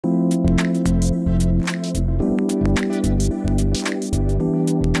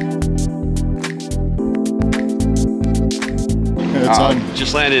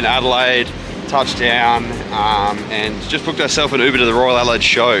Just landed in Adelaide, touchdown, and just booked ourselves an Uber to the Royal Adelaide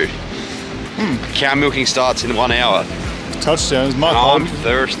show. Cow milking starts in 1 hour. Touchdown. Is Mark Holden? I'm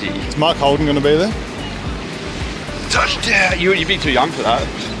thirsty. Is Mark Holden going to be there? Touchdown! You'd be too young for that.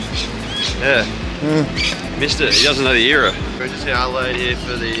 Yeah. Missed it. He doesn't know the era. We're just in Adelaide here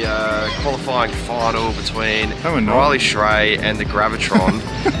for the qualifying final between Riley Srey and the Gravitron.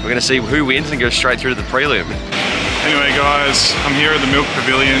 We're going to see who wins and go straight through to the prelim. Anyway guys, I'm here at the Milk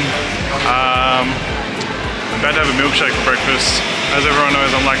Pavilion. I'm about to have a milkshake for breakfast. As everyone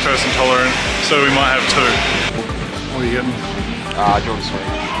knows, I'm lactose intolerant, so we might have 2. What are you getting? Do you want a sweet?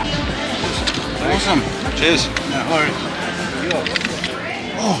 Awesome. Cheers.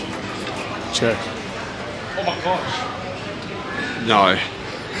 Oh, check. Oh my gosh. No.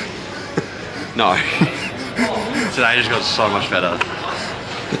 No. Today just got so much better.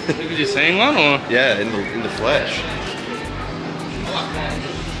 Look at you seeing one or? Yeah, in the flesh.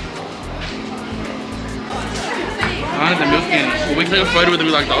 I need the milk in. Well, we can take a photo with them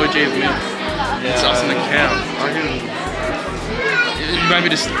like the OG of milk. Yeah. It's us and the cow. You maybe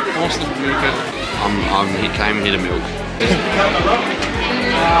just force them to milk it. He came here to milk.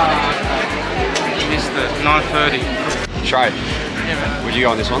 Missed it. 9:30. Shrey, Yeah, man. would you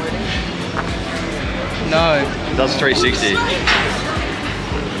go on this one? No. It does 360.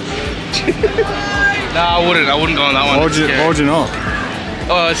 No, I wouldn't go on that one. Why would you not?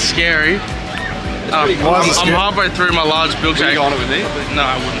 Oh, it's scary. I'm halfway through my large Would you milkshake. go on it with me? No,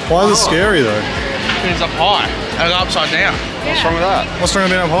 I wouldn't. Why is it scary though? It's up high. I go upside down. What's wrong with that? What's wrong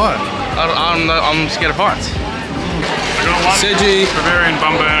with being up high? I don't know. I'm scared of heights. I got one Sedgy. Bavarian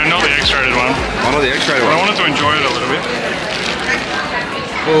bum burner, not the X-rated one. One of the X-rated But I ones. wanted to enjoy it a little bit.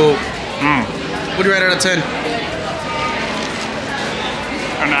 Oh. What do you rate out of 10?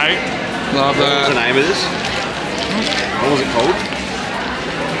 An 8. Love What's the that. name of this? What was it called?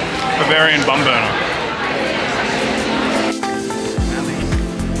 Bavarian bum burner.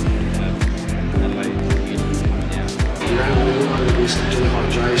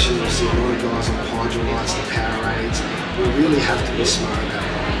 Dehydration, you see a lot of guys on hydrolytes, the Powerades. We really have to be smart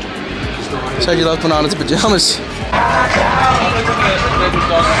about it. So you love bananas pajamas?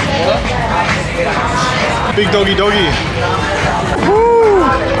 Big doggy doggy. Woo!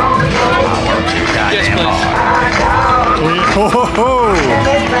 Yes, please. Oh,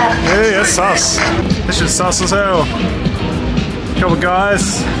 yeah, that's sus. This is sus as hell. Couple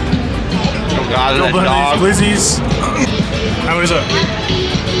guys. Couple of these glizzies. How is it?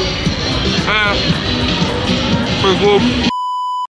 Pretty good.